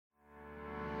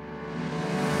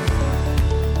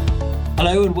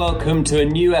Hello and welcome to a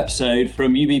new episode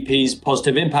from UBP's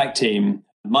Positive Impact team.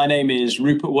 My name is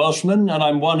Rupert Welshman and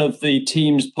I'm one of the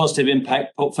team's Positive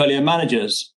Impact portfolio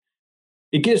managers.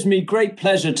 It gives me great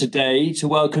pleasure today to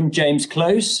welcome James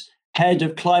Close, Head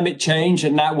of Climate Change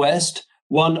at NatWest,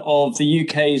 one of the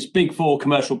UK's big four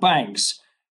commercial banks.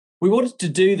 We wanted to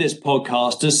do this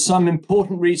podcast as some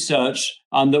important research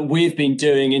that we've been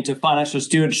doing into financial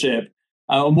stewardship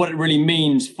and what it really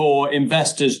means for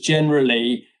investors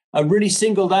generally, really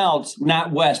singled out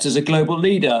NatWest as a global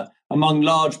leader among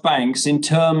large banks in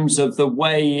terms of the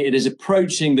way it is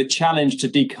approaching the challenge to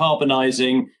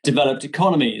decarbonising developed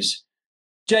economies.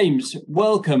 James,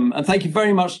 welcome, and thank you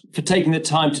very much for taking the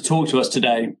time to talk to us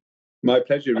today. My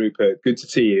pleasure, Rupert. Good to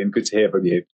see you and good to hear from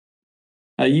you.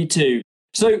 You too.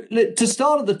 So to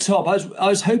start at the top, I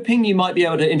was hoping you might be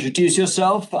able to introduce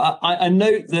yourself. I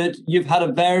note that you've had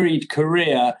a varied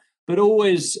career, but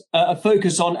always a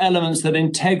focus on elements that are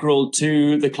integral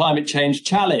to the climate change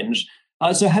challenge.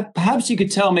 So perhaps you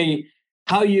could tell me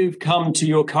how you've come to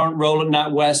your current role at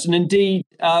NatWest, and indeed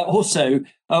also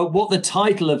what the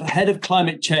title of Head of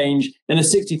Climate Change in a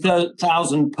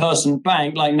 60,000 person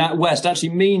bank like NatWest actually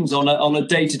means on a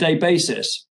day-to-day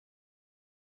basis.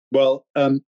 Well,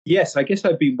 yes, I guess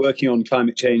I've been working on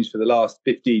climate change for the last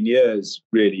 15 years,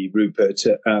 really, Rupert,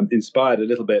 inspired a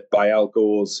little bit by Al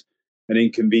Gore's An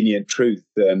Inconvenient Truth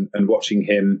and watching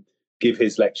him give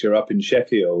his lecture up in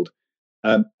Sheffield.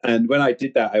 And when I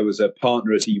did that, I was a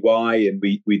partner at EY, and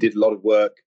we did a lot of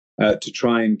work to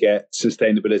try and get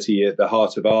sustainability at the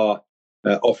heart of our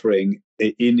offering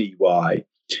in EY.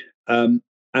 And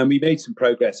we made some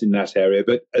progress in that area.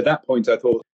 But at that point, I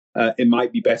thought it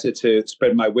might be better to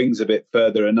spread my wings a bit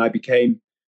further. And I became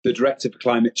the Director for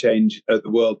Climate Change at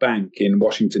the World Bank in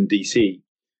Washington, D.C.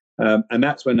 And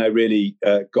that's when I really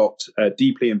got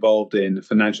deeply involved in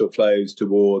financial flows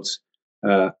towards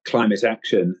climate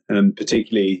action, and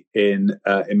particularly in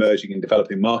emerging and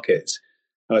developing markets.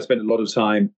 And I spent a lot of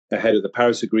time ahead of the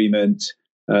Paris Agreement,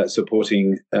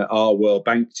 supporting our World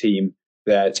Bank team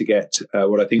there to get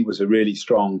what I think was a really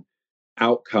strong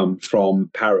outcome from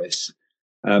Paris.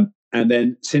 And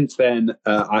then since then,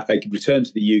 I returned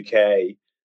to the UK.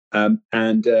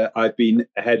 And I've been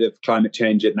head of climate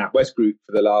change at NatWest Group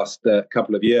for the last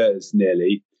couple of years,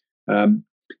 nearly.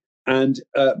 And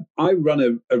I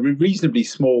run a reasonably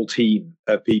small team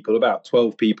of people, about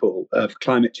 12 people, of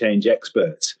climate change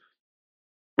experts.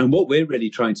 And what we're really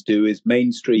trying to do is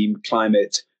mainstream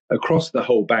climate across the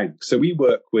whole bank. So we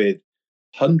work with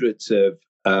hundreds of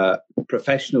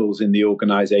professionals in the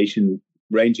organization,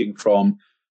 ranging from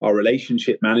our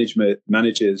relationship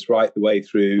managers right the way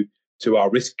through to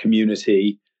our risk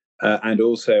community and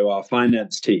also our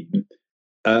finance team,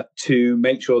 to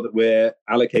make sure that we're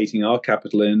allocating our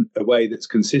capital in a way that's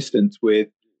consistent with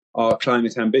our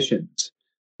climate ambitions.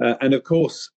 And of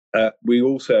course, we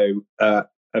also are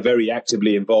very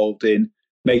actively involved in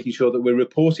making sure that we're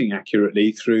reporting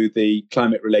accurately through the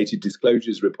climate-related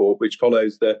disclosures report, which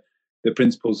follows the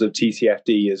principles of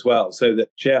TCFD as well, so that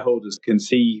shareholders can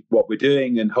see what we're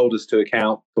doing and hold us to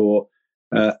account for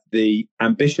the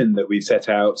ambition that we've set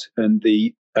out and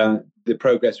the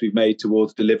progress we've made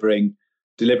towards delivering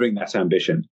that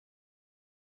ambition.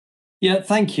 Yeah,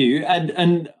 thank you.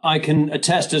 And I can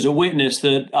attest as a witness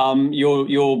that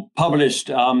your published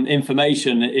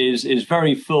information is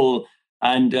very full,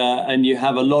 and you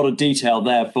have a lot of detail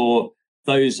there for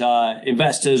those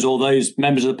investors or those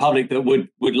members of the public that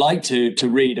would like to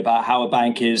read about how a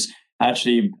bank is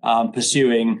actually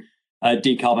pursuing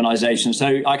decarbonisation.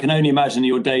 So I can only imagine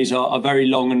your days are very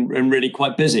long and really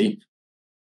quite busy.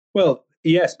 Well,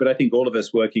 yes, but I think all of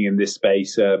us working in this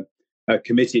space are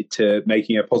committed to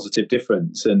making a positive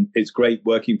difference. And it's great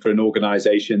working for an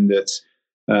organisation that's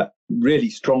really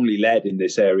strongly led in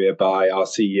this area by our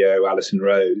CEO, Alison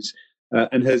Rose,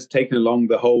 and has taken along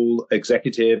the whole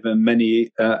executive and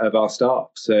many of our staff.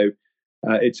 So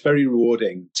it's very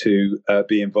rewarding to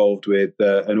be involved with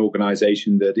an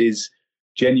organisation that is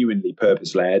genuinely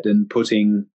purpose-led and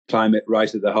putting climate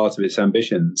right at the heart of its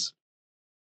ambitions.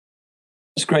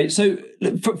 That's great. So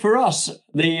for us,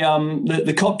 the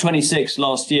COP26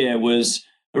 last year was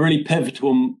a really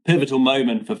pivotal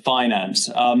moment for finance.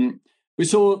 We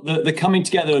saw the coming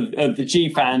together of the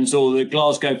GFANZ, or the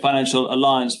Glasgow Financial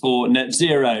Alliance for Net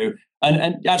Zero,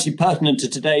 and actually pertinent to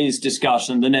today's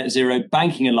discussion, the Net Zero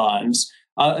Banking Alliance.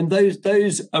 And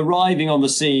those arriving on the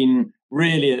scene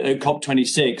really at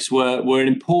COP26 were an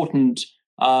important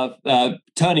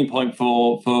turning point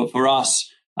for us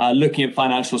looking at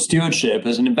financial stewardship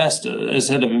as an investor, as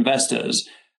head of investors.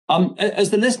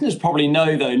 As the listeners probably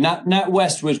know, though,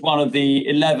 NatWest was one of the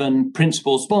 11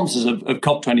 principal sponsors of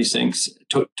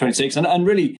COP26, and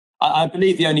really, I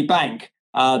believe the only bank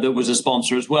that was a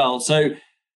sponsor as well. So,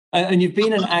 and you've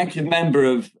been an active member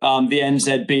of the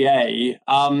NZBA.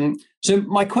 So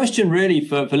my question really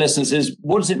for listeners is,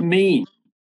 what does it mean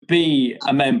to be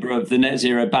a member of the Net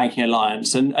Zero Banking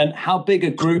Alliance, and how big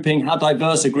a grouping, how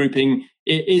diverse a grouping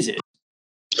is it?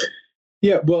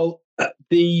 Yeah, well,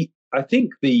 I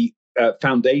think the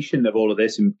foundation of all of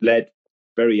this, led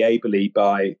very ably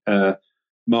by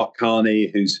Mark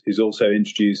Carney, who's also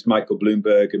introduced Michael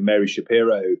Bloomberg and Mary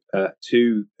Shapiro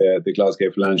to the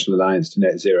Glasgow Financial Alliance to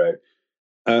Net Zero,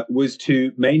 was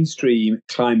to mainstream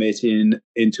climate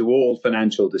into all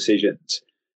financial decisions.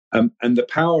 And the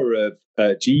power of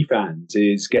GFANZ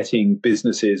is getting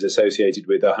businesses associated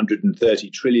with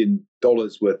 $130 trillion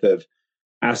worth of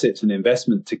assets and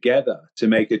investment together to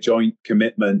make a joint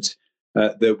commitment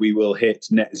that we will hit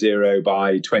net zero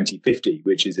by 2050,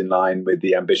 which is in line with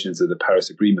the ambitions of the Paris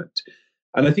Agreement.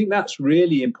 And I think that's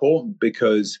really important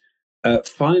because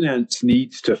finance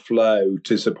needs to flow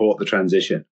to support the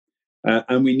transition.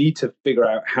 And we need to figure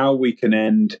out how we can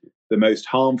end the most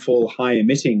harmful,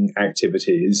 high-emitting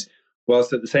activities,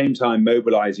 whilst at the same time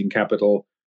mobilizing capital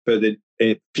for the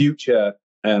future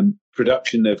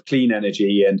production of clean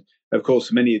energy and, of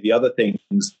course, many of the other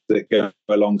things that go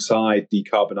alongside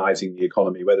decarbonizing the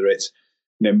economy, whether it's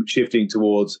shifting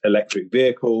towards electric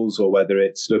vehicles or whether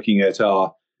it's looking at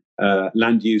our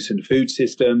land use and food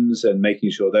systems and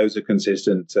making sure those are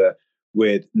consistent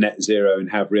with net zero and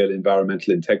have real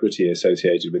environmental integrity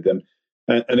associated with them.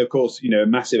 And of course, a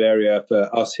massive area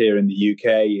for us here in the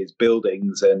UK is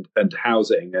buildings and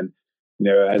housing. And,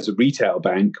 as a retail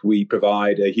bank, we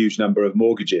provide a huge number of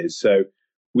mortgages. So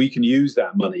we can use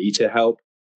that money to help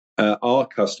our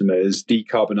customers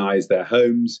decarbonize their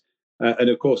homes. And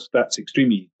of course, that's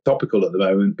extremely topical at the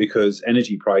moment because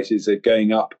energy prices are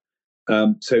going up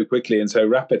so quickly and so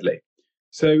rapidly.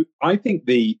 So I think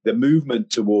the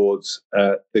movement towards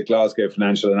the Glasgow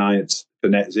Financial Alliance for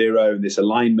Net Zero and this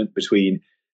alignment between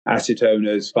asset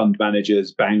owners, fund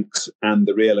managers, banks, and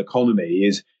the real economy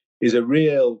is a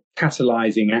real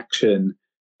catalyzing action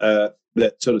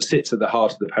that sort of sits at the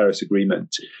heart of the Paris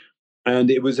Agreement.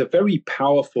 And it was a very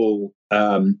powerful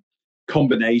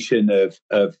combination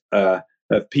of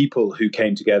people who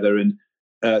came together, and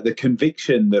the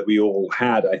conviction that we all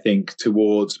had, I think,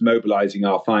 towards mobilizing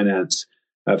our finance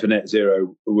for net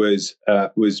zero was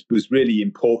really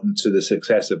important to the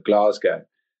success of Glasgow.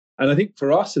 And I think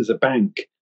for us as a bank,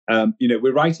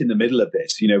 we're right in the middle of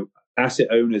this. Asset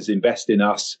owners invest in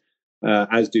us,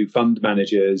 as do fund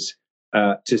managers,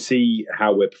 to see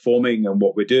how we're performing and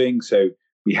what we're doing. So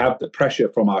we have the pressure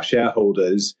from our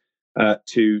shareholders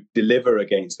to deliver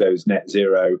against those net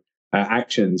zero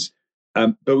actions.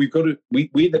 But we're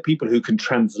the people who can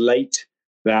translate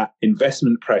that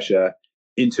investment pressure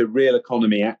into real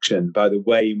economy action by the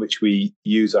way in which we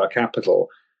use our capital,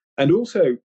 and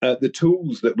also the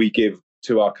tools that we give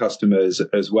to our customers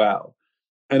as well.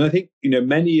 And I think,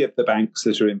 many of the banks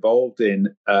that are involved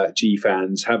in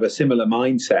GFANZ have a similar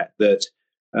mindset that,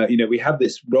 we have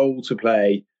this role to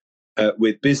play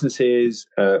with businesses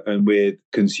and with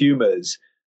consumers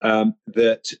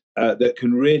that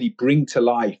can really bring to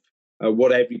life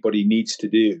what everybody needs to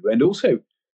do, and also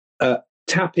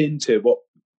tap into what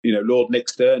Lord Nick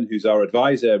Stern, who's our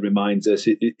advisor, reminds us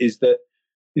is that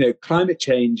climate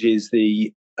change is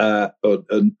or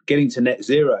getting to net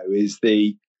zero is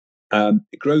the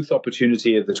growth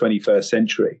opportunity of the 21st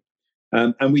century,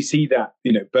 and we see that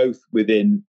both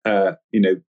within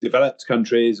developed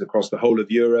countries across the whole of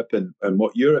Europe and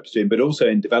what Europe's doing, but also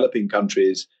in developing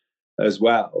countries as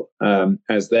well,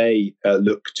 as they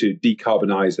look to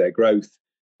decarbonize their growth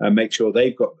and make sure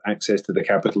they've got access to the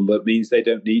capital that means they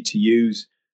don't need to use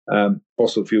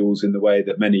fossil fuels in the way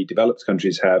that many developed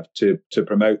countries have to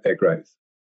promote their growth.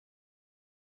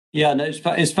 Yeah, no,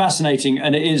 it's fascinating,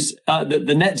 and it is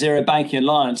the Net Zero Banking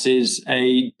Alliance is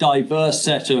a diverse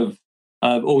set of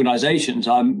organisations.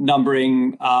 I'm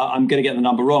going to get the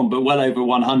number wrong, but well over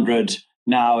 100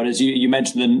 now, and as you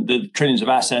mentioned, the trillions of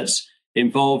assets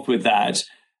involved with that.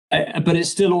 But it's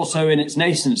still also in its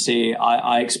nascency,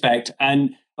 I expect,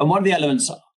 and one of the elements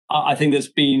I think that's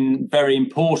been very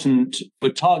important for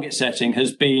target setting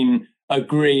has been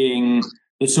agreeing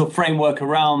the sort of framework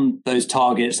around those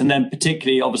targets, and then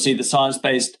particularly, obviously, the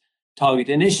Science-Based Target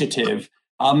Initiative.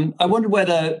 I wonder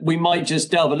whether we might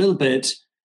just delve a little bit,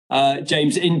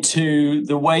 James, into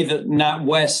the way that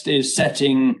NatWest is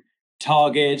setting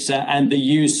targets and the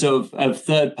use of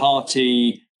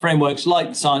third-party frameworks like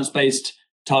the Science-Based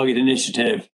Target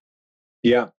Initiative.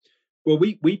 Yeah. Well,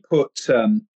 we put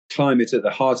climate at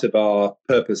the heart of our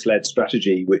purpose-led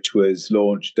strategy, which was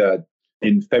launched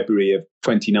in February of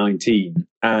 2019.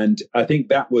 And I think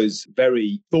that was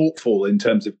very thoughtful in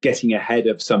terms of getting ahead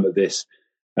of some of this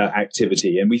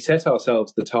activity. And we set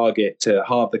ourselves the target to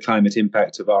halve the climate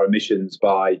impact of our emissions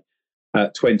by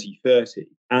 2030.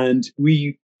 And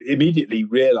we immediately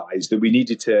realized that we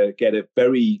needed to get a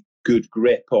very good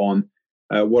grip on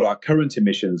what our current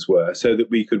emissions were so that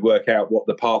we could work out what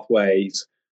the pathways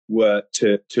were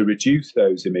to reduce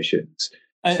those emissions.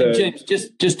 So, James,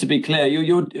 just to be clear,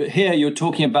 you're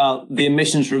talking about the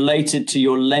emissions related to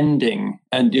your lending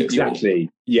and exactly.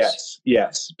 Yes.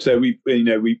 So we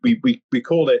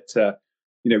call it.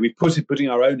 Putting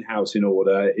our own house in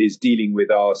order is dealing with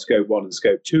our Scope 1 and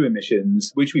Scope 2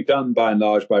 emissions, which we've done by and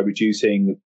large by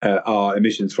reducing our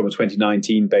emissions from a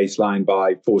 2019 baseline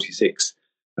by 46%,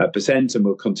 and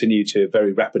we'll continue to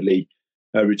very rapidly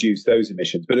reduce those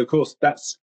emissions. But of course,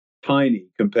 that's tiny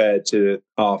compared to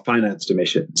our financed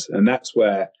emissions. And that's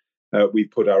where we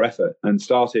put our effort and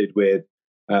started with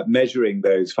measuring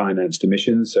those financed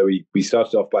emissions. So we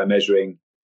started off by measuring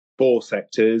 4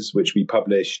 sectors, which we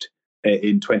published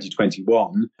in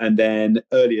 2021. And then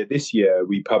earlier this year,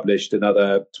 we published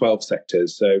another 12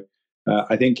 sectors. So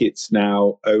I think it's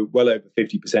now well over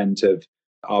 50% of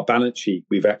our balance sheet.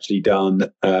 We've actually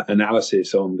done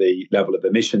analysis on the level of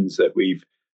emissions that we've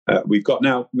got.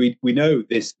 Now, we know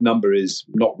this number is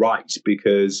not right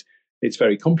because it's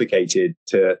very complicated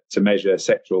to measure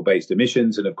sectoral-based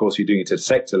emissions. And of course, you're doing it at a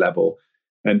sector level.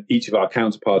 And each of our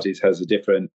counterparties has a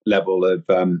different level of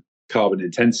carbon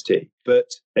intensity. But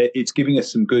it's giving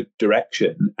us some good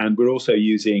direction. And we're also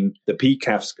using the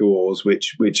PCAF scores,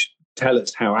 which tell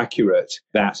us how accurate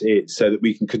that is so that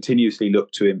we can continuously look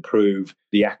to improve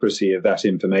the accuracy of that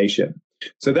information.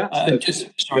 So that's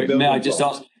may I just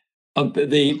ask?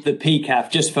 The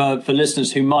PCAF, just for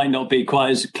listeners who might not be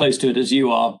quite as close to it as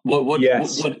you are, what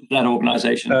is that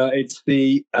organisation? It's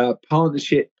the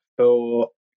Partnership for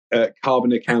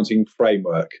Carbon Accounting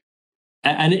Framework.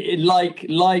 And like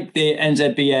the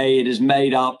NZBA, it is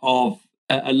made up of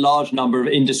a large number of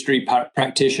industry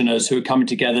practitioners who are coming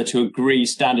together to agree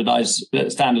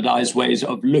standardized ways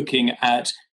of looking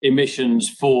at emissions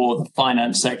for the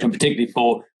finance sector, and particularly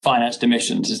for financed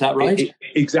emissions. Is that right?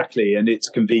 Exactly. And it's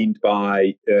convened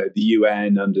by the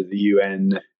UN under the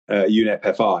UN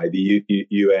UNEP-FI, the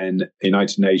UN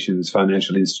United Nations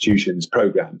Financial Institutions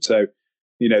Programme. So,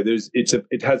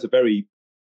 it has a very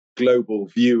global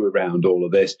view around all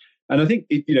of this. And I think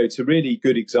it's a really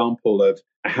good example of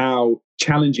how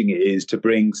challenging it is to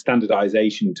bring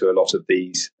standardization to a lot of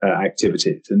these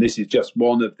activities. And this is just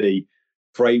one of the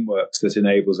frameworks that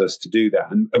enables us to do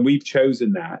that. And we've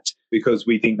chosen that because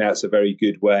we think that's a very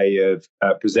good way of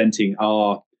presenting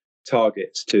our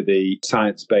targets to the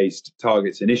Science Based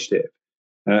Targets Initiative.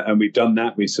 And we've done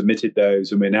that. We've submitted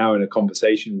those, and we're now in a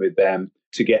conversation with them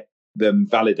to get them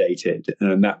validated.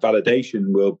 And that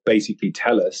validation will basically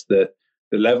tell us that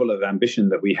the level of ambition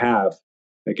that we have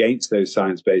against those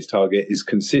science-based targets is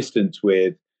consistent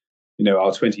with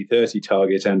our 2030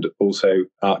 target and also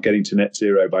getting to net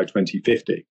zero by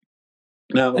 2050.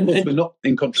 Now, of course, we're not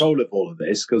in control of all of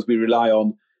this because we rely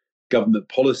on government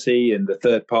policy and the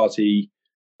third-party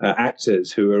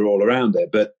actors who are all around it.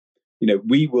 But,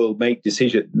 we will make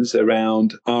decisions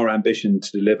around our ambition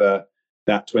to deliver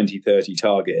that 2030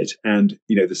 target. And,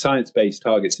 the Science-Based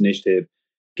Targets Initiative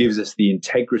gives us the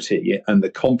integrity and the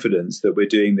confidence that we're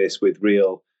doing this with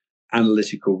real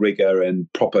analytical rigor and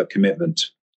proper commitment.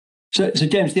 So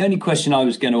James, the only question I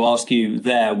was going to ask you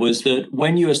there was that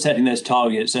when you were setting those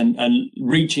targets and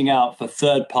reaching out for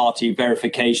third-party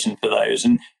verification for those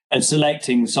and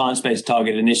selecting Science-Based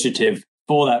Target Initiative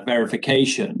for that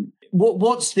verification,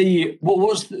 what's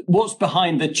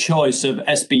behind the choice of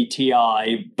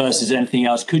SBTI versus anything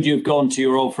else? Could you have gone to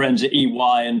your old friends at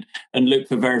EY and looked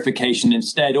for verification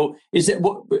instead? Or is it?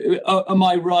 Am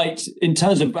I right in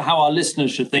terms of how our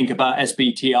listeners should think about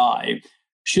SBTI?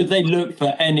 Should they look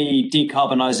for any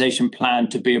decarbonisation plan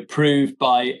to be approved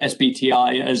by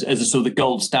SBTI as a sort of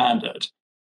gold standard?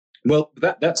 Well,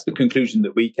 that's the conclusion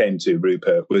that we came to,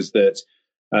 Rupert, was that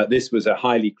this was a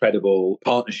highly credible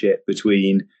partnership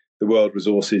between the World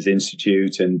Resources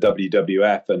Institute and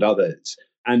WWF and others.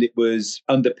 And it was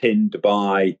underpinned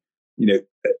by,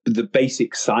 the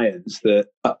basic science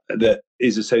that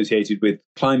is associated with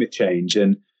climate change,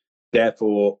 and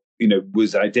therefore,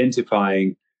 was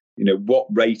identifying what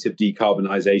rate of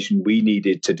decarbonisation we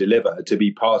needed to deliver to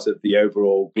be part of the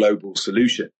overall global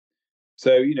solution.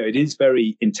 So, it is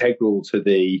very integral to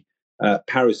the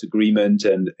Paris Agreement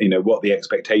and, what the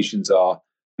expectations are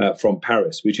from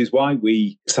Paris, which is why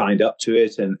we signed up to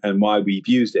it and why we've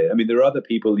used it. I mean, there are other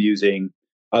people using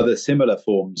other similar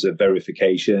forms of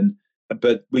verification,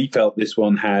 but we felt this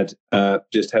one had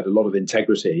just had a lot of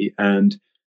integrity and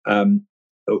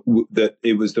that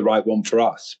it was the right one for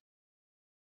us.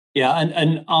 Yeah,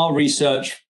 and our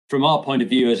research from our point of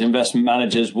view as investment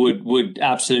managers would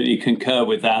absolutely concur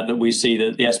with that we see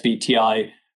that the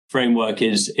SBTI framework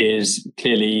is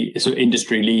clearly sort of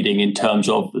industry leading in terms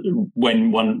of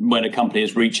when a company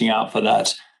is reaching out for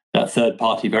that third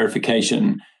party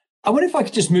verification. I wonder if I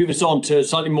could just move us on to a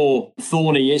slightly more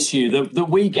thorny issue that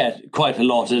we get quite a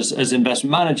lot as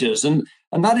investment managers, and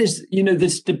that is,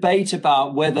 this debate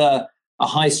about whether a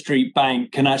high street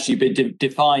bank can actually be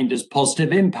defined as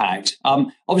positive impact.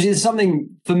 Obviously, there's something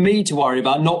for me to worry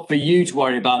about, not for you to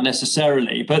worry about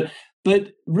necessarily, but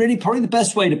really probably the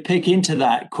best way to pick into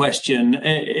that question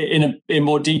in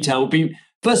more detail would be,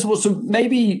 first of all, so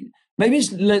maybe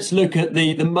let's look at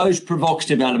the most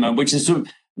provocative element, which is sort of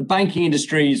the banking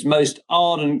industry's most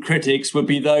ardent critics would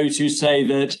be those who say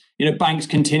that banks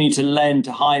continue to lend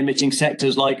to high emitting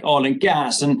sectors like oil and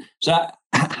gas, and so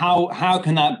how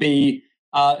can that be?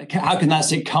 How can that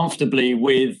sit comfortably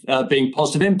with being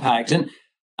positive impact? And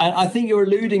I think you're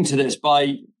alluding to this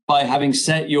by having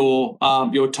set your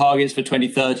targets for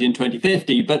 2030 and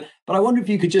 2050. But I wonder if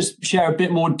you could just share a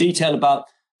bit more detail about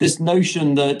this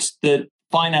notion that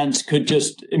finance could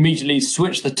just immediately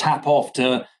switch the tap off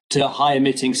to high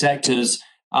emitting sectors,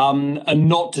 and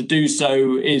not to do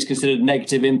so is considered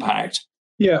negative impact.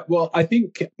 Yeah, well, I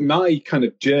think my kind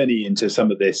of journey into some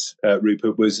of this,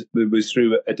 Rupert, was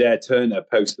through Adair Turner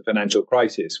post the financial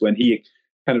crisis, when he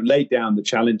kind of laid down the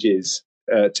challenges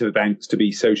to banks to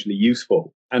be socially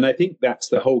useful. And I think that's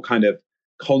the whole kind of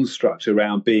construct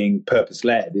around being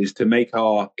purpose-led, is to make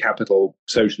our capital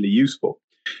socially useful.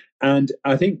 And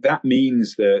I think that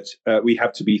means that we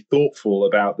have to be thoughtful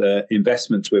about the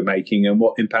investments we're making and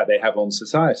what impact they have on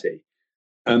society.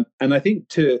 And I think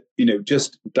to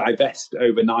just divest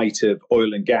overnight of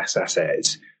oil and gas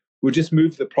assets will just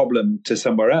move the problem to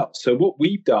somewhere else. So what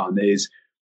we've done is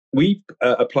we've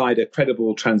applied a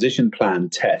credible transition plan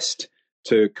test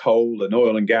to coal and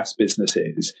oil and gas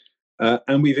businesses,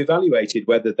 and we've evaluated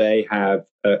whether they have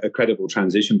a credible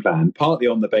transition plan, partly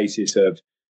on the basis of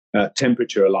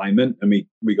temperature alignment, and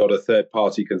we got a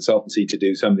third-party consultancy to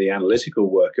do some of the analytical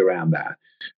work around that,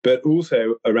 but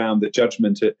also around the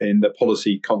judgment in the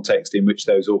policy context in which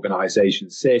those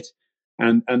organizations sit,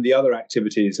 and the other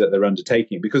activities that they're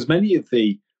undertaking. Because many of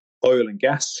the oil and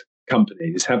gas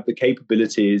companies have the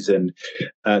capabilities and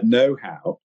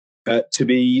know-how to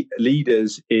be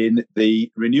leaders in the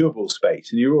renewable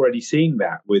space. And you're already seeing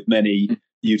that with many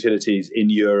utilities in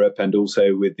Europe and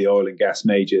also with the oil and gas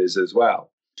majors as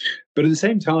well. But at the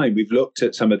same time, we've looked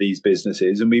at some of these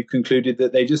businesses and we've concluded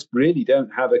that they just really don't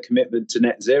have a commitment to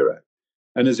net zero.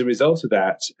 And as a result of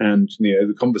that, and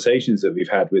the conversations that we've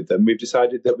had with them, we've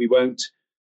decided that we won't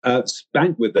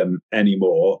bank with them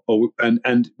anymore.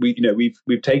 And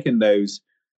we've taken those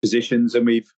positions and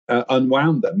we've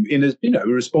unwound them in a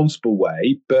responsible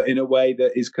way, but in a way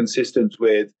that is consistent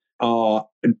with our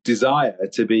desire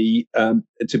to be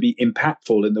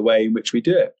impactful in the way in which we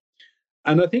do it.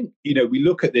 And I think, we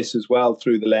look at this as well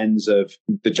through the lens of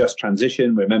the Just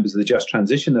Transition. We're members of the Just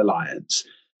Transition Alliance.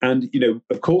 And,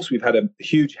 of course, we've had a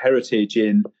huge heritage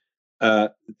in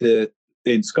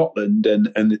Scotland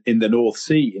and in the North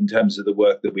Sea in terms of the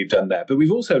work that we've done there. But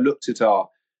we've also looked at our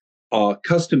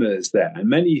customers there, and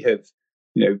many have,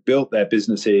 built their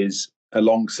businesses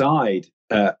alongside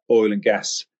oil and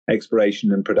gas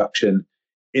exploration and production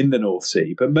in the North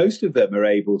Sea. But most of them are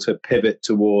able to pivot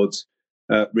towards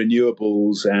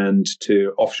renewables and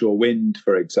to offshore wind,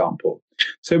 for example.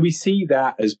 So we see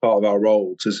that as part of our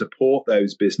role to support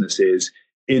those businesses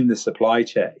in the supply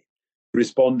chain,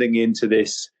 responding into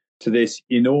this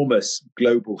enormous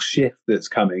global shift that's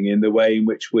coming in the way in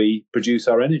which we produce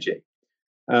our energy.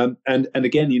 And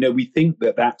again, we think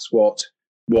that that's what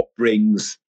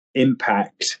brings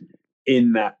impact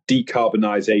in that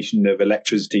decarbonisation of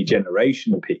electricity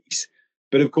generation piece.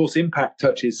 But of course, impact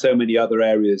touches so many other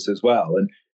areas as well. And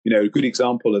a good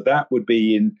example of that would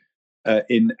be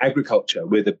in agriculture.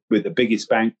 We're the biggest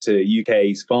bank to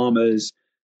UK's farmers.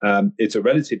 It's a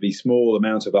relatively small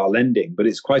amount of our lending, but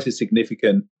it's quite a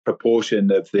significant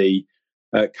proportion of the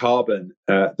carbon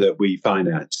that we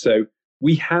finance. So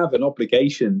we have an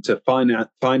obligation to find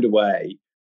a way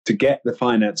to get the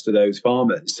finance to those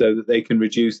farmers so that they can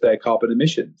reduce their carbon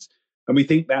emissions. And we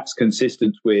think that's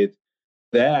consistent with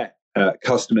their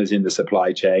customers in the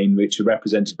supply chain, which are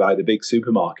represented by the big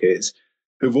supermarkets,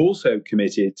 who've also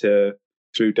committed to,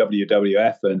 through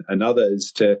WWF and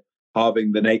others, to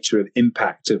halving the nature of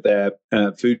impact of their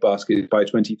food basket by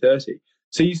 2030.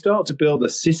 So you start to build a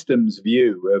systems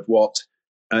view of what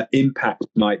impact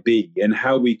might be and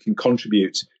how we can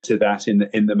contribute to that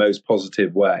in the most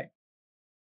positive way.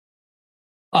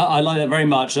 I like that very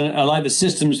much. I like the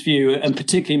systems view, and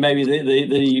particularly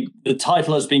maybe the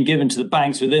title has been given to the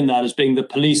banks within that as being the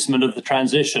policeman of the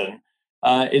transition.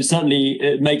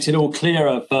 It makes it all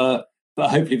clearer for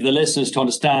hopefully for the listeners to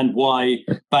understand why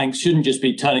banks shouldn't just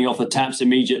be turning off the taps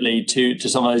immediately to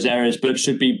some of those areas, but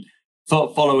should be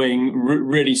following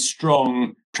really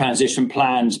strong transition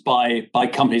plans by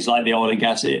companies like the oil and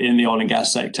gas in the oil and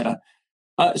gas sector.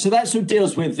 So that sort of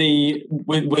deals with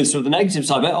with sort of the negative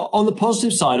side. But on the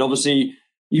positive side, obviously,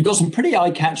 you've got some pretty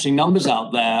eye-catching numbers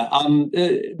out there.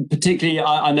 Particularly,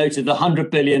 I noted the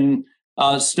 100 billion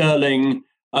sterling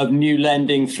of new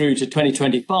lending through to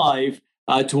 2025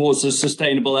 towards the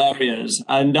sustainable areas.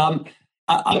 And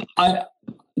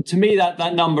to me,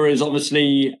 that number is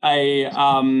obviously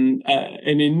an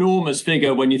enormous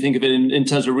figure when you think of it in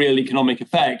terms of real economic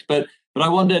effect. But I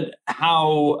wondered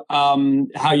how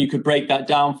you could break that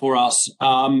down for us.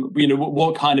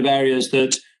 What kind of areas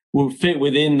that will fit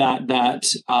within that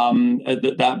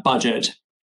budget.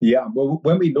 Yeah, well,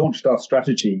 when we launched our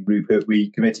strategy, Rupert,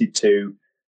 we committed to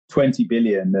 20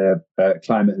 billion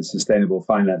climate and sustainable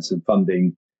finance and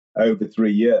funding over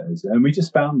 3 years, and we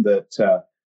just found that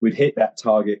we'd hit that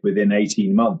target within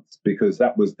 18 months because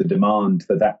that was the demand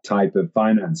for that type of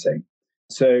financing.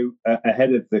 So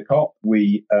ahead of the COP,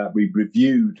 we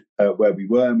reviewed where we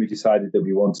were, and we decided that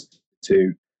we wanted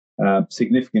to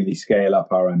significantly scale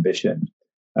up our ambition.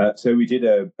 So we did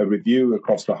a review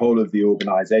across the whole of the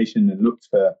organization and looked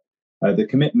for the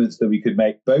commitments that we could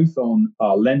make both on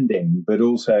our lending, but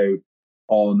also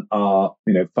on our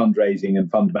fundraising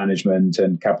and fund management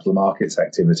and capital markets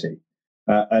activity.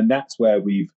 And that's where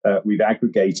we've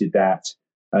aggregated that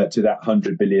to that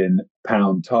 £100 billion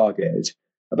target.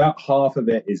 About half of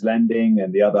it is lending,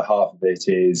 and the other half of it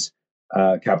is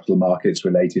capital markets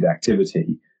related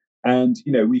activity. And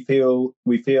we feel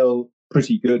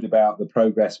pretty good about the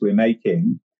progress we're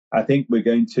making. I think we're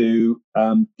going to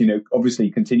obviously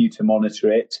continue to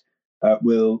monitor it.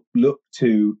 We'll look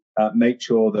to make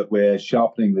sure that we're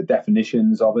sharpening the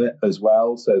definitions of it as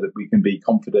well, so that we can be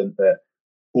confident that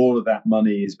all of that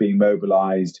money is being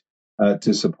mobilized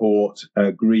to support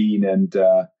green and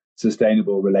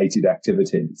sustainable related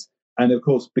activities. And of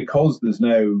course, because there's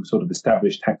no sort of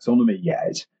established taxonomy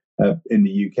yet in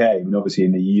the UK, I mean, obviously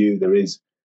in the EU, there is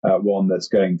one that's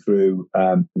going through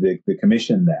the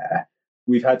commission there.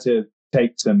 We've had to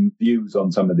take some views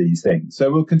on some of these things.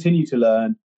 So we'll continue to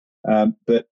learn,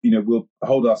 but we'll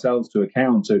hold ourselves to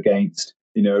account against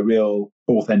a real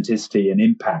authenticity and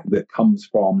impact that comes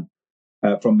from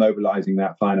mobilizing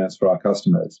that finance for our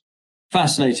customers.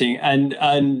 Fascinating, and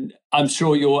I'm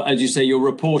sure your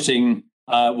reporting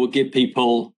will give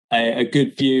people a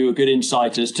good view, a good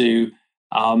insight as to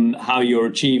how you're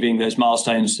achieving those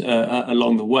milestones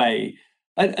along the way.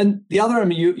 And the other,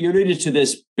 you alluded to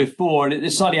this before, and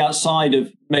it's slightly outside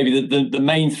of maybe the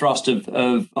main thrust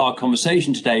of our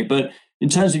conversation today, but in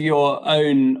terms of your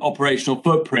own operational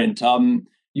footprint,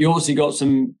 you obviously got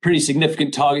some pretty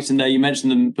significant targets in there. You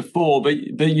mentioned them before, but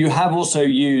you have also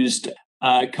used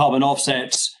carbon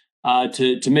offsets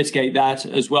to mitigate that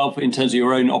as well in terms of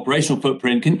your own operational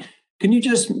footprint. Can you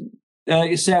just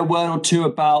say a word or two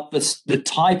about the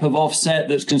type of offset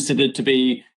that's considered to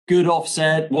be good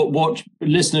offset, what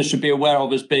listeners should be aware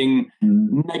of as being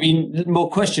maybe more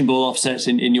questionable offsets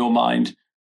in your mind?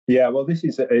 Yeah, well, this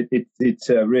is it's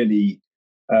a really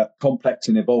complex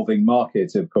and evolving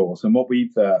market, of course, and what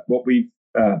we've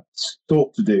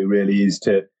sought to do really is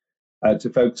to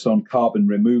focus on carbon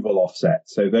removal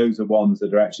offsets. So those are ones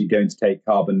that are actually going to take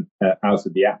carbon out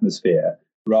of the atmosphere,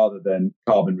 rather than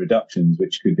carbon reductions,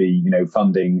 which could be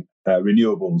funding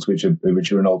renewables, which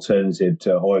are an alternative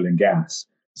to oil and gas.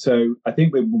 So I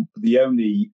think we're the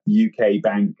only UK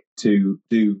bank to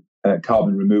do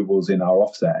carbon removals in our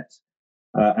offsets.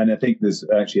 And I think there's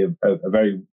actually a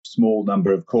very small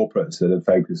number of corporates that are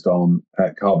focused on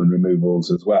carbon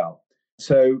removals as well.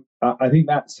 So I think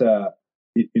that's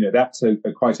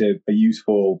quite a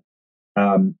useful,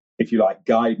 if you like,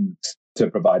 guidance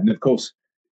to provide. And of course,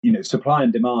 supply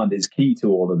and demand is key to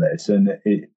all of this, and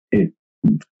it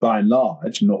by and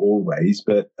large, not always,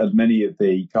 but many of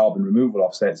the carbon removal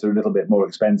offsets are a little bit more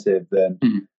expensive than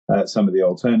some of the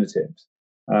alternatives.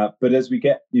 But as we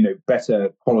get, better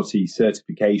quality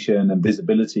certification and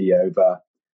visibility over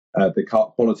the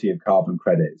quality of carbon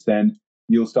credits, then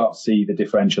you'll start to see the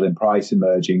differential in price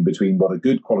emerging between what are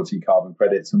good quality carbon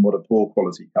credits and what are poor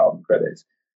quality carbon credits.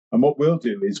 And what we'll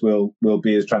do is we'll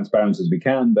be as transparent as we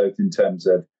can, both in terms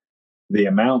of the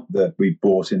amount that we've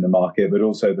bought in the market, but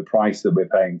also the price that we're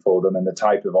paying for them and the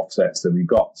type of offsets that we've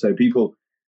got. So people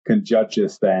can judge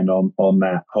us then on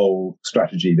that whole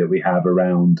strategy that we have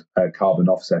around carbon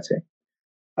offsetting.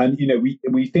 And,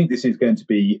 we think this is going to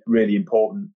be really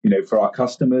important, for our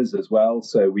customers as well.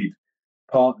 So we've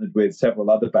partnered with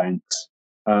several other banks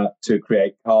to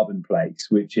create Carbon Place,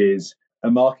 which is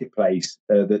a marketplace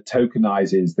that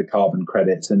tokenizes the carbon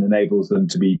credits and enables them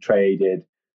to be traded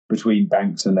between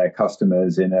banks and their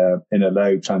customers in a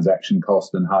low transaction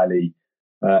cost and highly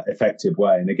effective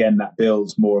way. And again, that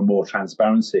builds more and more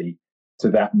transparency to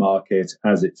that market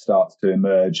as it starts to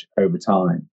emerge over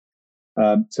time.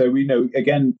 So we know,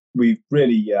 again, we've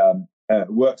really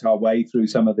worked our way through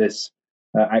some of this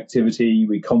activity.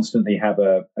 We constantly have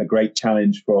a great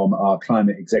challenge from our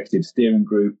Climate Executive Steering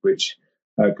Group, which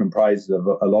comprises of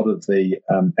a lot of the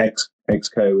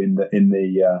ExCo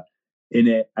in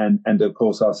it, and of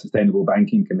course our Sustainable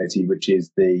Banking Committee, which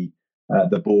is the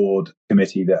board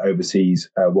committee that oversees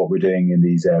what we're doing in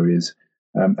these areas.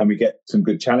 And we get some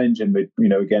good challenge, and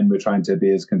we're trying to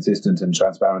be as consistent and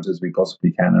transparent as we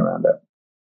possibly can around it.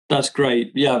 That's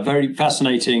great. Yeah, very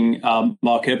fascinating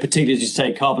market. Particularly, as you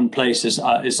say, Carbon Place is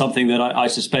something that I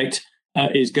suspect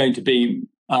is going to be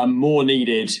more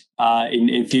needed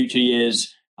in future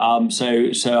years.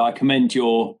 So I commend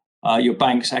your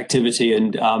bank's activity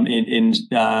and in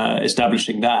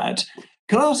establishing that.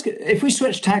 Can I ask, if we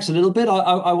switch tacks a little bit,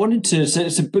 I wanted to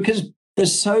say, because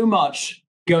there's so much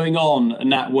going on in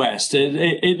NatWest,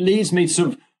 it leads me to sort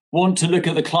of want to look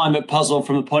at the climate puzzle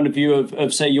from the point of view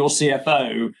of say, your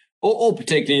CFO, or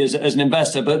particularly as an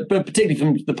investor, but particularly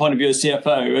from the point of view of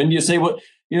CFO. And you say,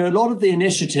 a lot of the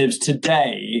initiatives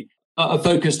today are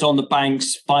focused on the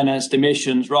bank's financed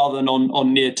emissions rather than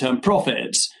on near-term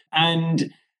profits.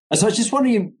 And so I was just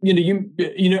wondering,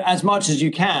 as much as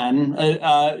you can,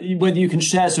 whether you can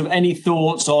share sort of any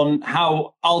thoughts on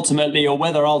how ultimately, or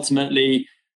whether ultimately,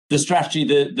 the strategy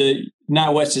that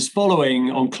NatWest is following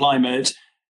on climate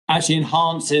actually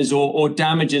enhances or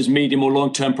damages medium or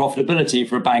long-term profitability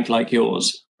for a bank like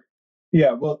yours.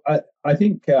 Yeah, well, I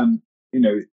think,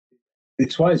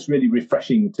 it's why it's really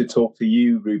refreshing to talk to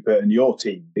you, Rupert, and your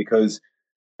team, because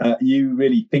you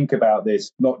really think about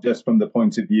this, not just from the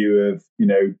point of view of,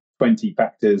 20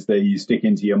 factors that you stick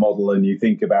into your model and you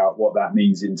think about what that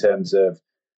means in terms of,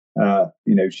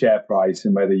 share price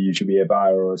and whether you should be a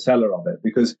buyer or a seller of it.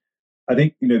 Because I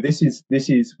think, this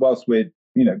is whilst we're,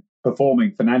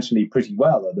 performing financially pretty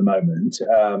well at the moment,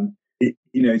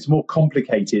 it's more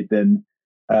complicated than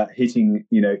hitting,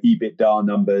 EBITDA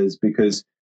numbers, because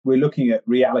we're looking at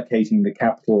reallocating the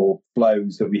capital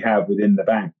flows that we have within the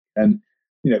bank. And,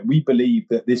 we believe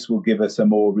that this will give us a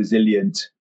more resilient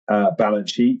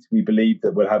balance sheet. We believe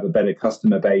that we'll have a better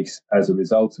customer base as a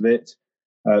result of it.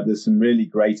 There's some really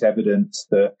great evidence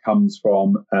that comes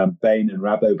from Bain and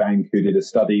Rabobank, who did a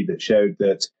study that showed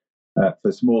that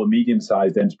for small and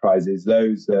medium-sized enterprises,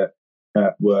 those that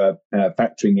were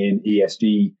factoring in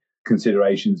ESG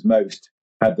considerations most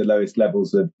had the lowest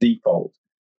levels of default.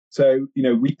 So,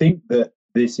 we think that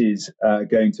this is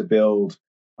going to build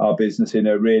our business in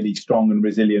a really strong and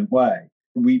resilient way.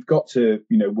 We've got to,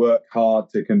 work hard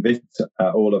to convince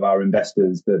all of our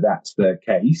investors that that's the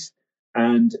case.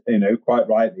 And, quite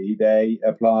rightly, they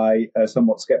apply a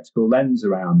somewhat skeptical lens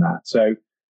around that. So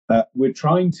we're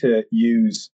trying to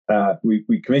use,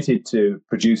 we committed to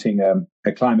producing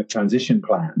a climate transition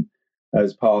plan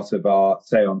as part of our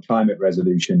Say on Climate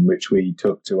resolution, which we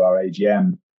took to our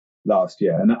AGM last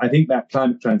year. And I think that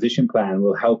climate transition plan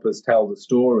will help us tell the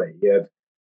story of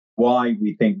why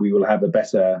we think we will have a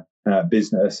better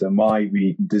business and why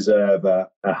we deserve a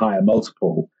higher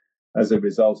multiple as a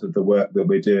result of the work that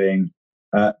we're doing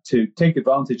to take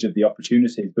advantage of the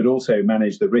opportunities, but also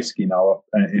manage the risk in our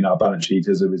balance sheet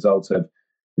as a result of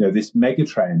this mega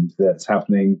trend that's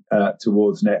happening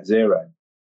towards net zero.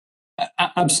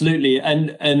 Absolutely,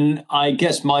 and I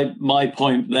guess my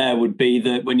point there would be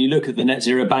that when you look at the Net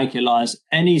Zero Banking Alliance,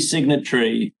 any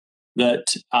signatory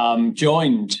that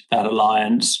joined that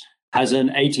alliance has an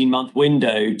 18-month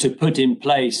window to put in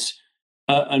place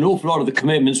an awful lot of the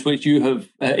commitments which you have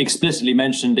explicitly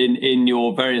mentioned in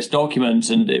your various documents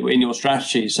and in your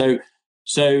strategy. So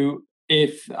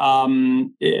if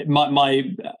my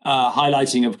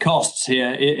highlighting of costs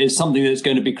here is something that's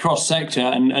going to be cross-sector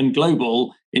and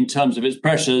global in terms of its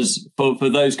pressures for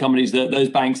those companies, those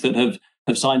banks that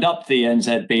have signed up the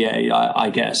NZBA, I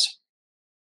guess.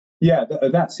 Yeah,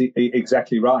 that's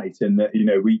exactly right. And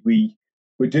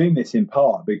we're doing this in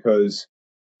part because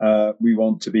we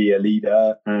want to be a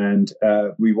leader, and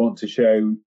we want to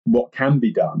show what can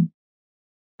be done.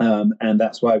 And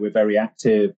that's why we're very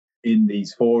active in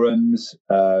these forums.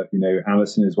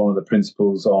 Alison is one of the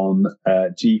principals on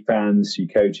GFANZ. She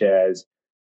co-chairs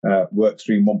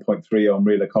Workstream 1.3 on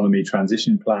real economy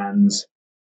transition plans.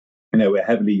 We're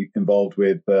heavily involved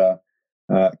with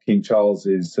King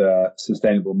Charles's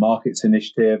Sustainable Markets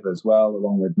Initiative as well,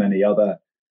 along with many other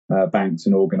banks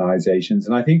and organizations.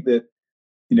 And I think that,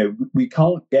 we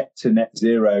can't get to net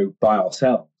zero by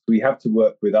ourselves. We have to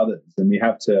work with others, and we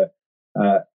have to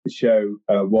show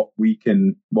what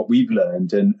we've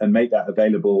learned and make that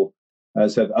available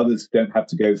so that others don't have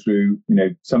to go through,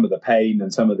 some of the pain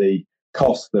and some of the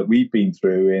costs that we've been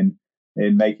through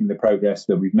in making the progress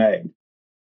that we've made.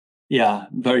 Yeah,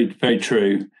 very, very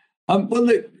true. Well,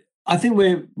 look, I think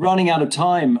we're running out of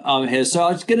time here, so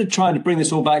I was going to try to bring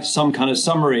this all back to some kind of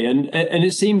summary. And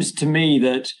it seems to me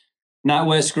that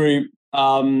NatWest Group,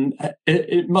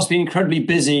 it must be an incredibly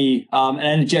busy and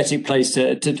energetic place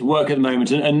to work at the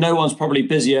moment, and no one's probably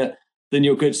busier than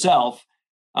your good self.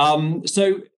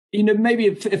 So, maybe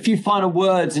a few final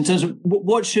words in terms of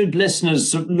what should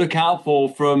listeners look out for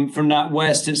from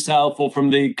NatWest itself or from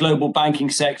the global banking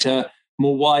sector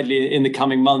more widely in the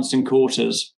coming months and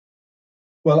quarters?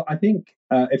 Well, I think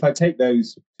if I take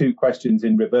those two questions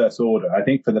in reverse order, I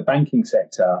think for the banking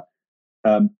sector,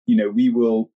 we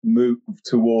will move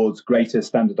towards greater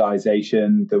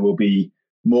standardization. There will be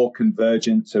more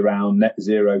convergence around net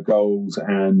zero goals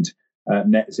and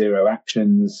net zero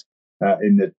actions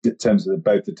in terms of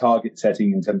both the target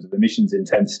setting in terms of emissions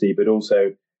intensity, but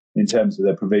also in terms of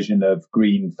the provision of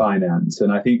green finance.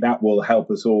 And I think that will help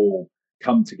us all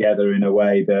come together in a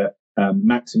way that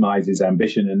maximizes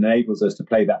ambition and enables us to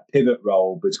play that pivot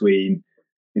role between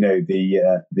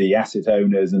the asset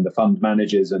owners and the fund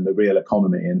managers and the real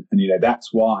economy. And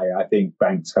that's why I think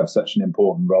banks have such an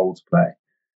important role to play.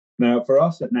 Now, for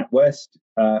us at NatWest,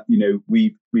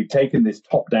 we've taken this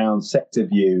top-down sector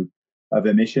view of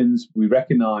emissions. We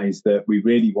recognize that we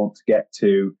really want to get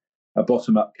to a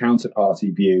bottom-up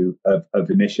counterparty view of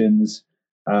emissions.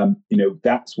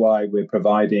 That's why we're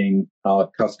providing our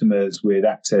customers with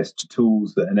access to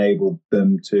tools that enable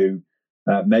them to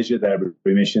measure their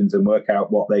emissions and work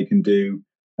out what they can do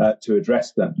to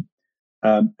address them.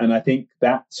 And I think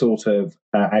that sort of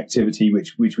activity,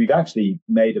 which we've actually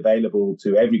made available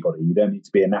to everybody, you don't need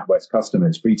to be a NatWest customer,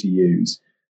 it's free to use,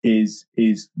 is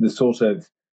the sort of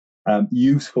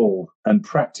useful and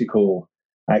practical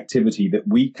activity that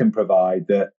we can provide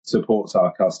that supports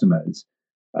our customers.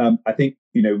 I think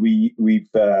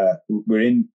we're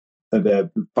in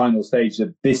the final stage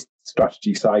of this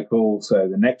strategy cycle. So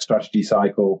the next strategy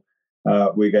cycle,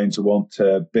 we're going to want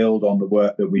to build on the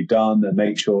work that we've done and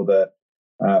make sure that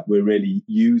we're really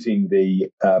using the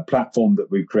platform that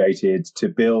we've created to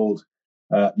build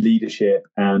leadership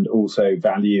and also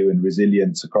value and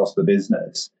resilience across the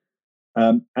business.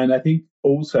 And I think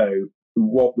also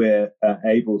what we're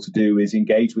able to do is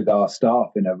engage with our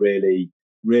staff in a really,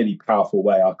 really powerful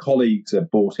way. Our colleagues are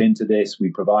bought into this. We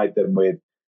provide them with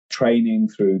training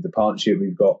through the partnership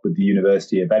we've got with the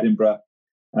University of Edinburgh.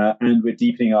 And we're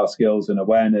deepening our skills and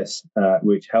awareness,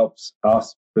 which helps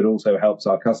us, but also helps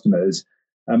our customers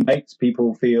and makes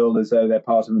people feel as though they're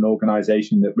part of an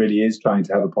organization that really is trying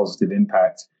to have a positive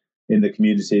impact in the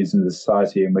communities and the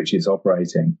society in which it's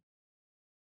operating.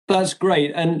 That's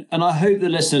great. And I hope the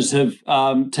listeners have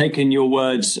taken your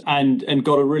words and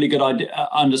got a really good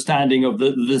understanding of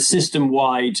the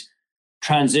system-wide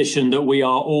transition that we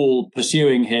are all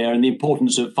pursuing here and the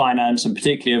importance of finance and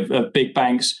particularly of big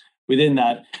banks within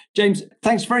that. James,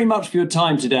 thanks very much for your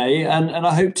time today. And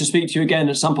I hope to speak to you again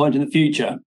at some point in the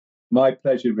future. My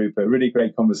pleasure, Rupert. Really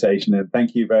great conversation. And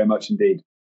thank you very much indeed.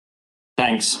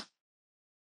 Thanks.